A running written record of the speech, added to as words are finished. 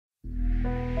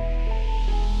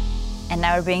And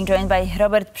now we're being joined by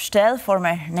Robert Pszczel,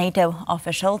 former NATO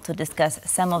official, to discuss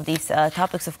some of these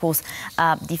topics, of course,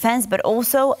 defense, but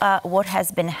also what has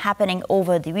been happening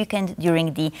over the weekend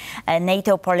during the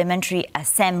NATO Parliamentary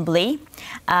Assembly.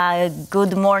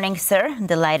 Good morning, sir.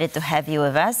 Delighted to have you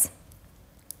with us.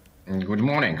 Good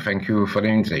morning. Thank you for the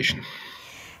invitation.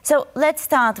 So let's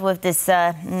start with this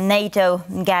NATO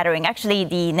gathering. Actually,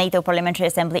 the NATO Parliamentary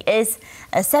Assembly is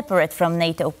separate from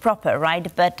NATO proper, right?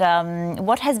 But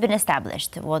what has been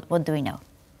established? What do we know?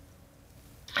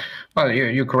 Well,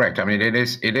 you're correct. I mean, it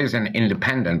is an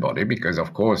independent body because,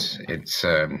 of course, it's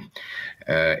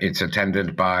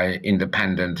attended by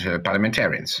independent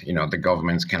parliamentarians. You know, the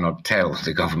governments cannot tell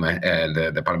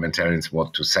the parliamentarians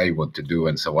what to say, what to do,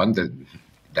 and so on.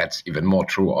 That's even more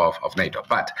true of NATO,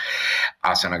 but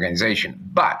as an organization.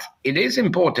 But it is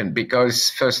important because,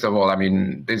 first of all, I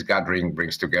mean, this gathering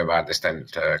brings together, I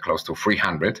understand, close to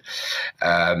 300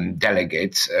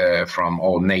 delegates from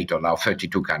all NATO, now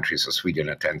 32 countries. So Sweden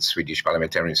attends, Swedish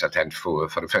parliamentarians attend for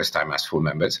the first time as full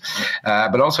members,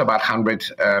 but also about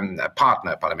 100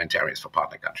 partner parliamentarians for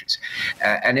partner countries.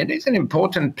 And it is an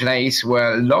important place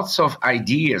where lots of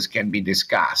ideas can be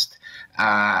discussed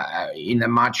in a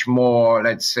much more,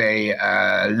 let's say,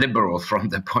 liberal from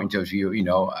the point of view,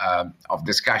 of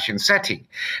discussion setting.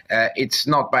 It's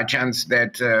not by chance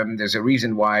that there's a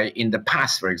reason why in the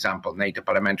past, for example, NATO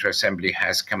Parliamentary Assembly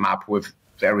has come up with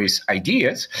various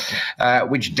ideas,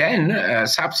 which then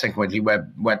subsequently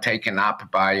were taken up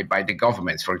by the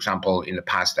governments. For example, in the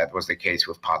past, that was the case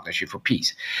with Partnership for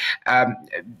Peace.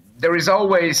 There is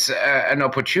always an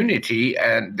opportunity,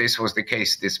 and this was the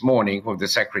case this morning with the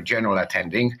Secretary General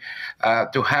attending,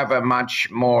 to have a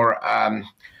much more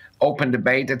open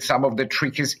debate at some of the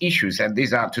trickiest issues, and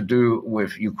these are to do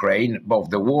with Ukraine, both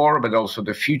the war, but also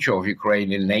the future of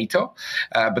Ukraine in NATO,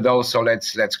 but also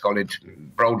let's call it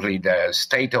broadly the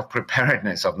state of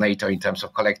preparedness of NATO in terms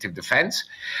of collective defense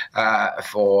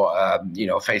for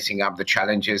facing up the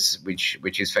challenges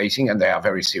which is facing, and they are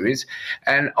very serious,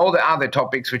 and all the other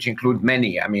topics which include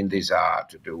many. I mean, these are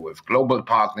to do with global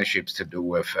partnerships, to do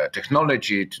with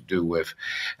technology, to do with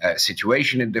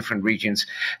situation in different regions,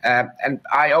 and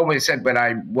I always said when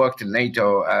I worked in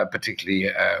NATO, particularly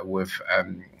with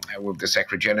the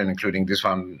Secretary General, including this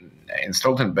one in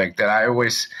Stoltenberg, that I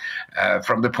always,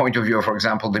 from the point of view, for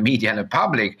example, the media and the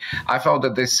public, I felt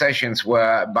that these sessions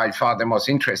were by far the most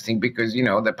interesting because,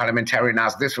 the parliamentarian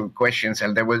asked different questions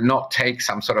and they will not take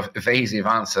some sort of evasive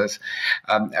answers.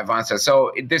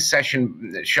 So this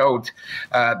session showed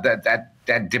that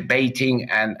debating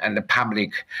and the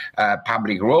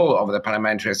public role of the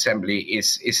Parliamentary Assembly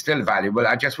is still valuable.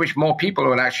 I just wish more people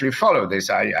would actually follow this.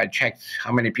 I checked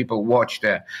how many people watched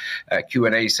the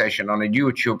Q&A session on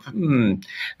YouTube.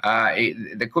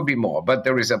 There could be more, but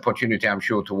there is opportunity, I'm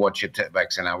sure, to watch it back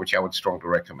now, which I would strongly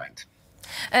recommend.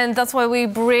 And that's why we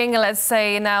bring, let's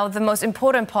say, now the most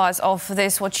important parts of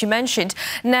this, what you mentioned.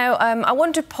 Now, I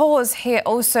want to pause here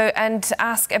also and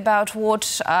ask about what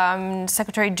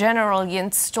Secretary General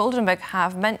Jens Stoltenberg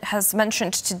has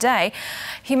mentioned today.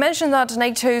 He mentioned that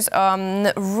NATO's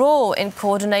role in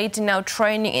coordinating now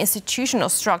training institutional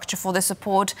structure for the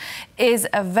support is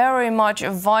very much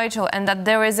vital, and that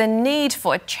there is a need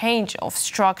for a change of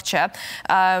structure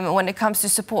when it comes to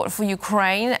support for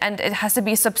Ukraine, and it has to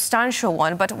be a substantial one.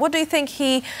 But what do you think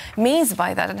he means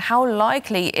by that, and how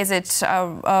likely is it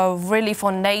really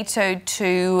for NATO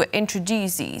to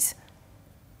introduce these?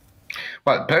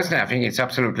 Well, personally, I think it's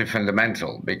absolutely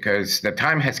fundamental because the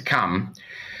time has come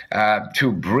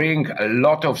to bring a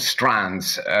lot of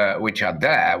strands which are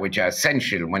there, which are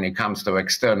essential when it comes to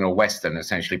external Western,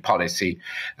 essentially, policy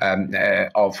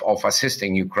of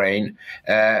assisting Ukraine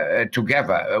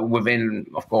together within,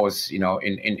 of course,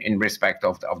 in respect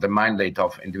of the mandate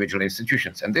of individual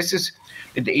institutions. And this is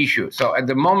the issue. So at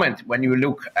the moment, when you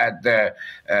look at the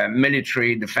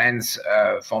military defense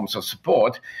forms of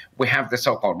support, we have the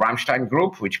so-called Ramstein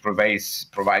group, which provides,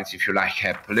 if you like,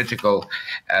 a political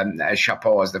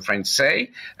chapeau, as the French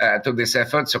say, to this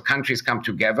effort. So countries come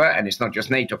together, and it's not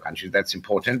just NATO countries. That's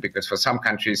important because for some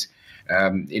countries,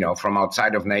 from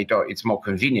outside of NATO, it's more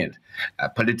convenient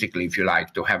politically, if you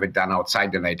like, to have it done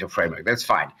outside the NATO framework. That's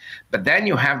fine. But then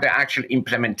you have the actual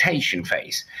implementation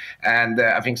phase. And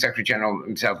I think Secretary General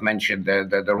himself mentioned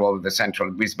the role of the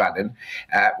Central Wiesbaden,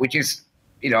 which is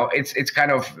it's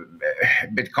kind of a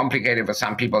bit complicated for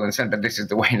some people, but this is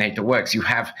the way NATO works. You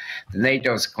have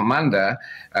NATO's commander,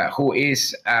 who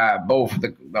is both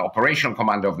the operational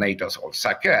commander of NATO's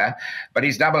SACEUR, but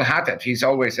he's double-hatted. He's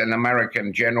always an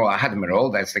American general admiral.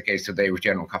 That's the case today with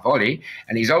General Cavoli.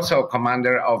 And he's also a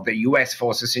commander of the U.S.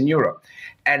 forces in Europe.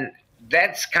 And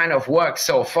that's kind of worked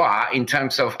so far in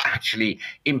terms of actually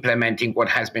implementing what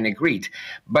has been agreed.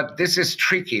 But this is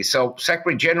tricky. So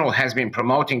Secretary General has been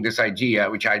promoting this idea,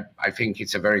 which I think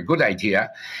it's a very good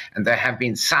idea. And there have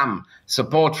been some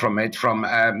support from it from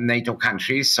NATO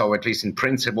countries. So at least in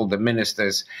principle, the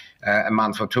ministers a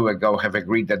month or two ago have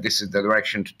agreed that this is the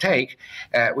direction to take,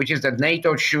 which is that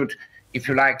NATO should, if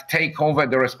you like, take over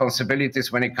the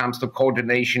responsibilities when it comes to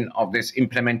coordination of this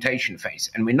implementation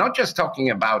phase. And we're not just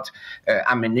talking about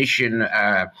ammunition,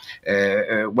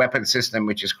 weapon system,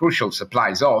 which is crucial,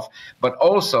 supplies of, but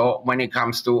also when it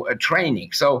comes to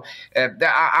training. So there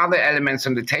are other elements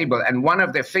on the table. And one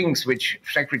of the things which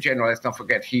Secretary General, let's not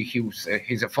forget,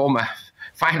 he's a former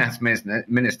finance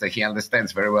minister. He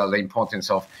understands very well the importance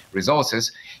of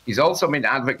resources. He's also been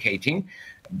advocating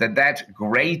that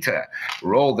greater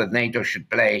role that NATO should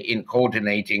play in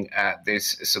coordinating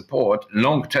this support,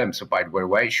 long-term support, by the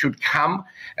way, should come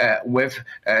with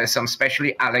some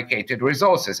specially allocated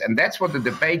resources. And that's what the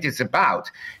debate is about.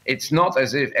 It's not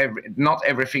as if not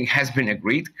everything has been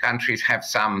agreed. Countries have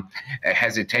some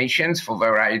hesitations for a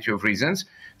variety of reasons.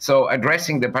 So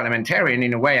addressing the parliamentarian,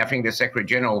 in a way, I think the Secretary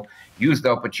General used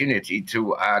the opportunity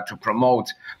to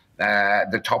promote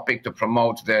the topic, to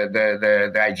promote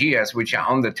the ideas which are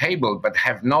on the table but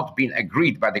have not been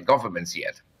agreed by the governments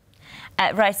yet.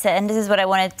 Right, so, and this is what I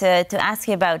wanted to ask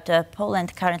you about.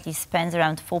 Poland currently spends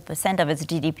around 4% of its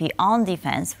GDP on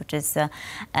defense, which is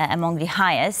among the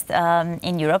highest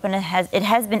in Europe, and it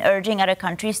has been urging other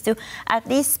countries to at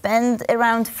least spend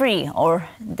around 3%, or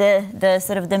the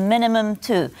sort of the minimum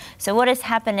 2%. So what is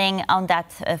happening on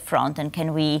that front, and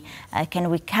can we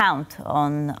count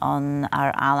on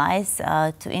our allies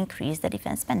to increase the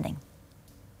defense spending?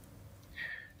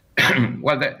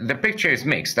 Well, the picture is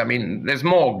mixed. I mean, there's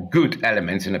more good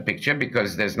elements in the picture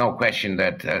because there's no question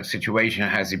that the situation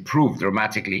has improved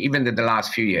dramatically, even in the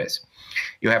last few years.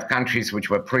 You have countries which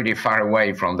were pretty far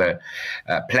away from the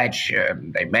pledge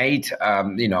they made,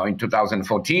 in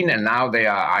 2014, and now they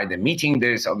are either meeting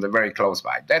this or they're very close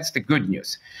by. That's the good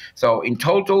news. So in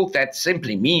total, that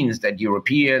simply means that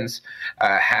Europeans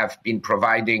have been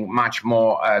providing much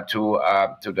more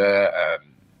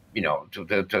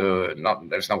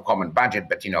there's no common budget,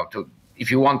 but,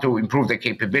 if you want to improve the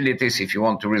capabilities, if you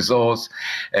want to resource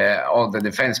all the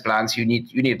defense plans, you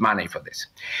need money for this.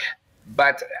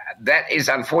 But that is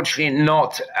unfortunately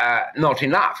not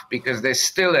enough, because there's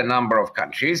still a number of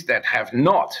countries that have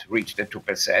not reached the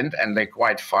 2%, and they're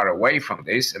quite far away from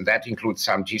this, and that includes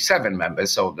some G7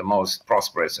 members, so the most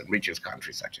prosperous and richest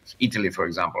countries, such as Italy, for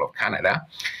example, or Canada.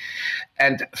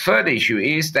 And third issue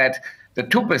is that the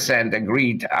 2%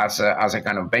 agreed as a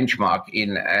kind of benchmark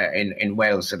in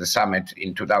Wales at the summit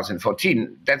in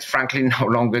 2014, that's frankly no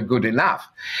longer good enough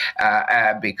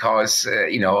because,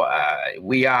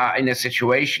 we are in a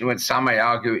situation where some may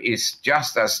argue is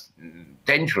just as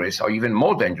dangerous or even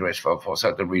more dangerous for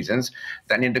certain reasons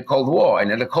than in the Cold War.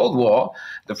 And in the Cold War,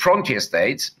 the frontier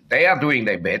states, they are doing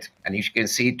their bit. And you can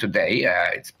see today,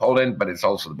 it's Poland, but it's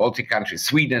also the Baltic countries,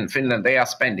 Sweden, Finland, they are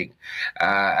spending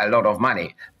a lot of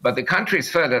money. But the countries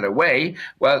further away,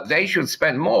 well, they should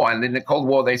spend more. And in the Cold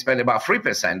War, they spent about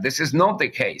 3%. This is not the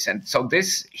case. And so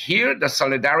here, the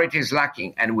solidarity is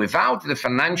lacking. And without the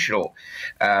financial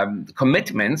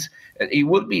commitments, it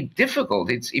would be difficult,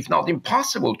 if not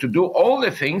impossible, to do all the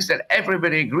things that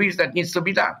everybody agrees that needs to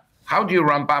be done. How do you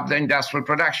ramp up the industrial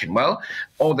production? Well,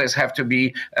 orders have to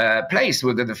be placed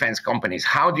with the defense companies.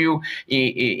 How do you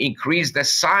increase the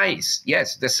size?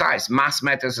 Yes, the size. Mass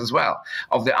matters as well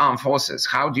of the armed forces.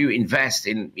 How do you invest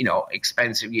in,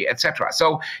 expensive gear, etc.?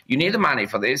 So you need the money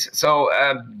for this. So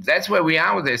that's where we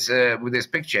are with this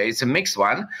picture. It's a mixed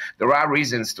one. There are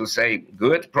reasons to say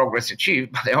good progress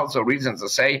achieved, but there are also reasons to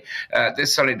say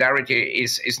this solidarity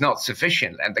is not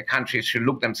sufficient, and the countries should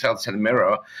look themselves in the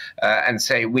mirror and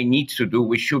say we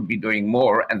should be doing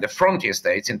more, and the frontier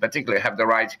states in particular have the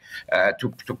right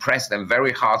to press them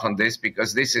very hard on this,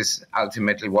 because this is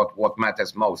ultimately what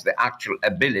matters most, the actual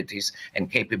abilities and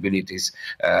capabilities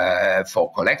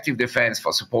for collective defense,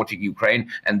 for supporting Ukraine,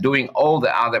 and doing all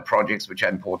the other projects which are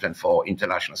important for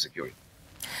international security.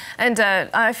 And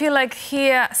I feel like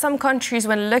here, some countries,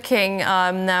 when looking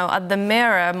now at the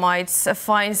mirror, might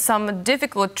find some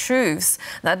difficult truths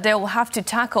that they will have to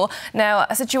tackle. Now,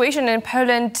 a situation in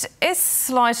Poland is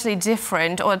slightly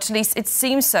different, or at least it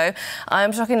seems so.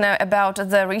 I'm talking now about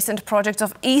the recent project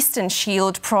of Eastern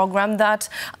Shield program that,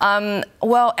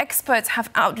 experts have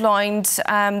outlined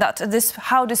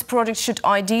how this project should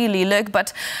ideally look.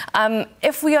 But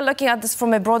if we are looking at this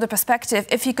from a broader perspective,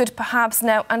 if you could perhaps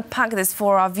now unpack this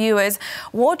for our viewers, viewers,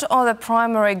 what are the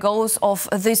primary goals of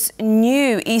this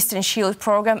new Eastern Shield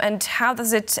program, and how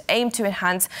does it aim to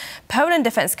enhance Poland's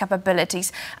defence capabilities,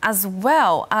 as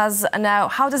well as now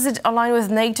how does it align with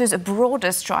NATO's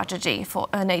broader strategy for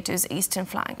NATO's eastern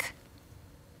flank?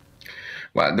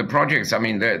 Well, the projects, I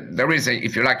mean, there is,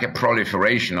 if you like, a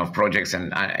proliferation of projects,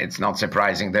 and it's not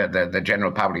surprising that the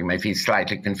general public may feel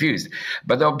slightly confused.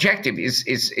 But the objective is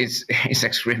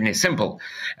extremely simple.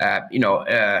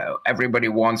 Everybody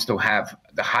wants to have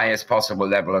the highest possible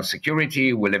level of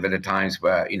security. We live at times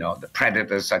where, the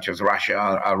predators such as Russia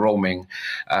are roaming,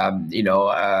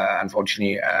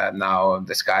 unfortunately, now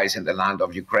the skies in the land of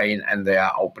Ukraine, and they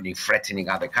are openly threatening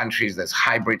other countries. There's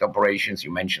hybrid operations.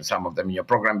 You mentioned some of them in your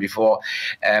program before.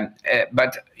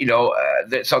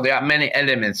 So there are many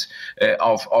elements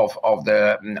of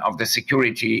the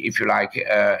security, if you like,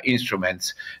 instruments,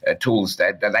 tools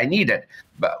that are needed.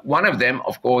 But one of them,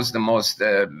 of course, the most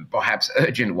perhaps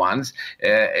urgent ones,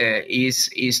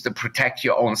 is to protect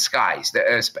your own skies, the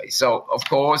airspace. So, of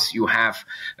course, you have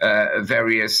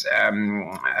various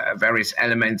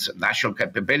elements of national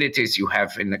capabilities. You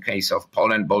have, in the case of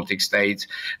Poland, Baltic states,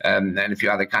 and a few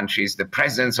other countries, the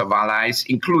presence of allies,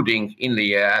 including in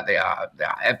the air. There are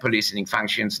air policing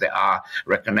functions, there are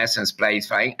reconnaissance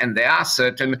planes, and there are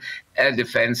certain air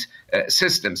defense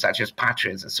systems, such as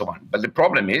Patriots and so on. But the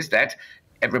problem is that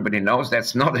everybody knows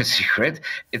that's not a secret.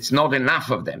 It's not enough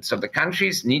of them. So the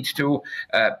countries need to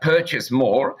purchase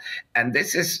more. And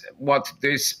this is what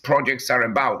these projects are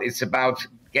about. It's about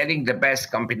getting the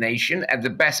best combination at the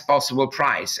best possible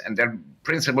price. And the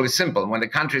principle is simple. When the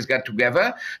countries get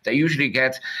together, they usually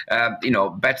get,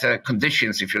 better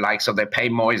conditions, if you like. So they pay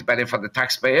more, is better for the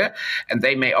taxpayer. And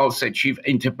they may also achieve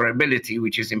interoperability,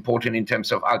 which is important in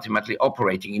terms of ultimately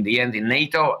operating. In the end, in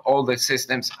NATO, all the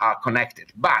systems are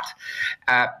connected. But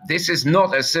this is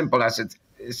not as simple as it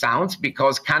sounds,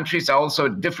 because countries are also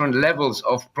at different levels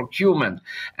of procurement.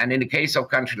 And in the case of a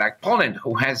country like Poland,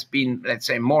 who has been, let's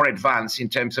say, more advanced in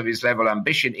terms of its level of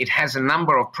ambition, it has a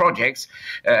number of projects.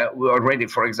 We already,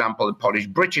 for example, the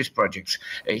Polish-British projects.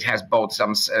 It has bought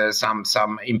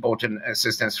some important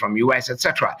assistance from US,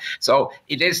 etc. So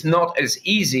it is not as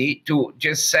easy to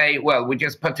just say, well, we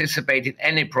just participate in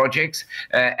any projects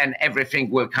and everything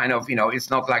will kind of,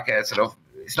 it's not like a sort of,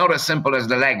 it's not as simple as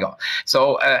the Lego.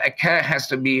 So a care has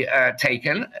to be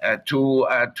taken to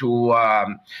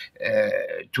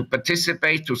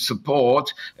participate, to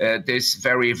support this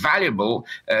very valuable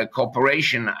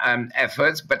cooperation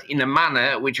efforts, but in a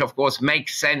manner which, of course,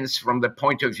 makes sense from the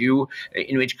point of view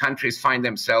in which countries find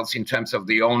themselves in terms of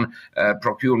their own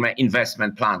procurement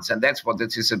investment plans. And that's what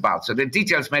this is about. So the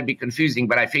details might be confusing,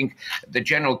 but I think the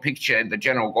general picture, the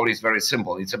general goal is very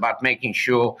simple. It's about making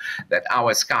sure that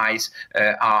our skies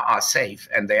are safe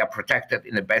and they are protected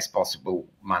in the best possible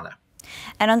manner.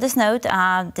 And on this note,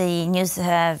 the news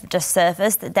have just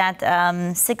surfaced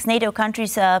that 6 NATO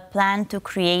countries plan to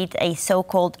create a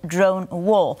so-called drone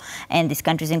wall. And these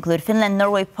countries include Finland,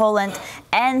 Norway, Poland,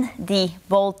 and the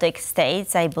Baltic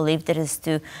states. I believe that is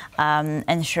to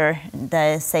ensure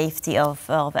the safety of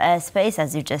airspace,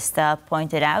 as you just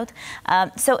pointed out.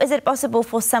 So is it possible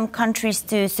for some countries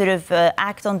to sort of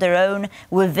act on their own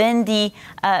within the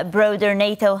broader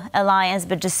NATO alliance,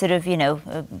 but just sort of,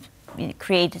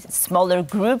 create smaller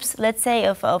groups, let's say,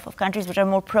 of countries which are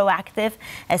more proactive,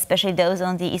 especially those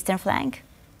on the eastern flank?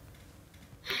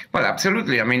 Well,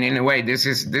 absolutely. I mean, in a way, this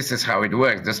is how it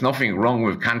works. There's nothing wrong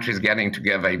with countries getting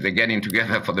together if they're getting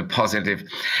together for the positive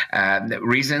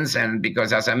reasons. And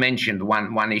because, as I mentioned,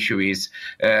 one issue is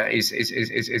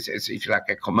if you like,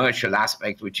 a commercial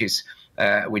aspect, which is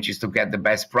to get the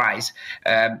best price,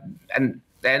 and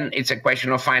then it's a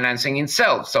question of financing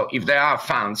itself. So if there are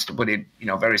funds, to put it,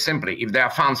 very simply, if there are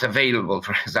funds available,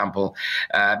 for example,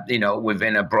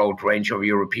 within a broad range of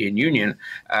European Union,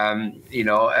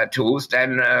 tools,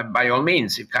 then by all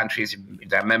means, if countries, if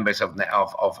they're members of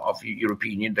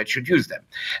European Union, that should use them.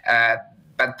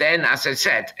 But then, as I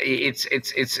said, it's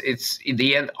in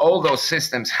the end, all those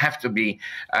systems have to be,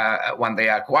 when they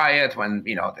are acquired, when,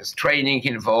 there's training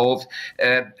involved,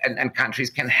 and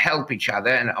countries can help each other.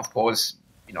 And of course,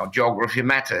 geography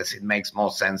matters. It makes more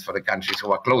sense for the countries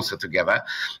who are closer together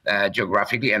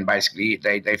geographically, and basically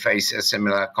they face a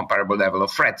similar comparable level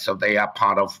of threat. So they are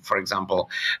part of, for example,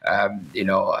 the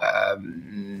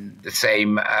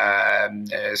same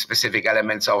specific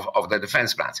elements of the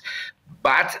defense plans.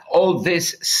 But all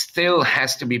this still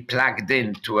has to be plugged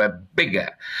into a bigger,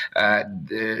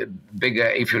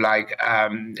 if you like,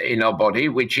 body,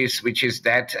 which is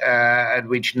that at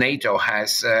which NATO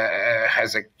has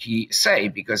a key say,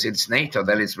 because it's NATO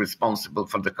that is responsible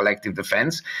for the collective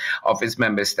defense of its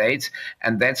member states,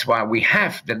 and that's why we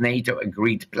have the NATO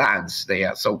agreed plans. They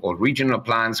are so-called regional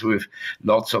plans with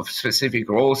lots of specific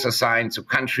roles assigned to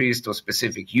countries, to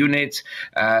specific units.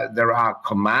 There are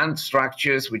command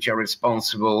structures which are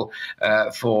responsible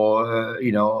for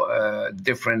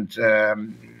different.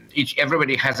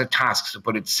 Everybody has a task, to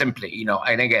put it simply,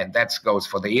 and again, that goes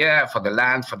for the air, for the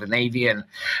land, for the navy, and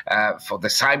for the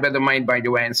cyber domain, by the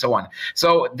way, and so on.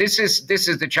 So this is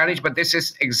the challenge, but this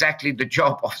is exactly the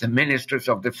job of the ministers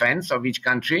of defense of each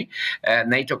country,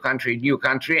 NATO country, new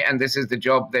country, and this is the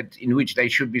job in which they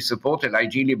should be supported,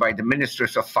 ideally by the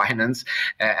ministers of finance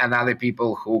and other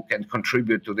people who can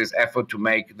contribute to this effort to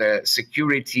make the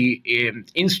security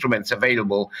instruments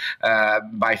available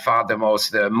by far the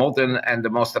most modern and the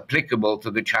most applicable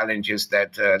to the challenges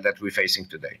that we're facing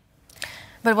today.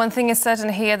 But one thing is certain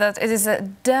here, that it is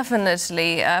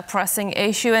definitely a pressing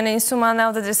issue. And in Suma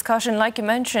now, the discussion, like you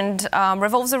mentioned,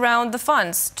 revolves around the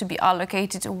funds to be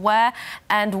allocated where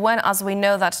and when, as we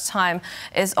know that time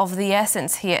is of the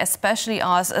essence here, especially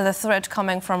as the threat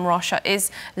coming from Russia is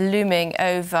looming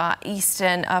over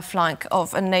eastern flank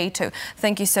of NATO.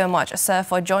 Thank you so much, sir,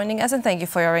 for joining us, and thank you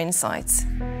for your insights.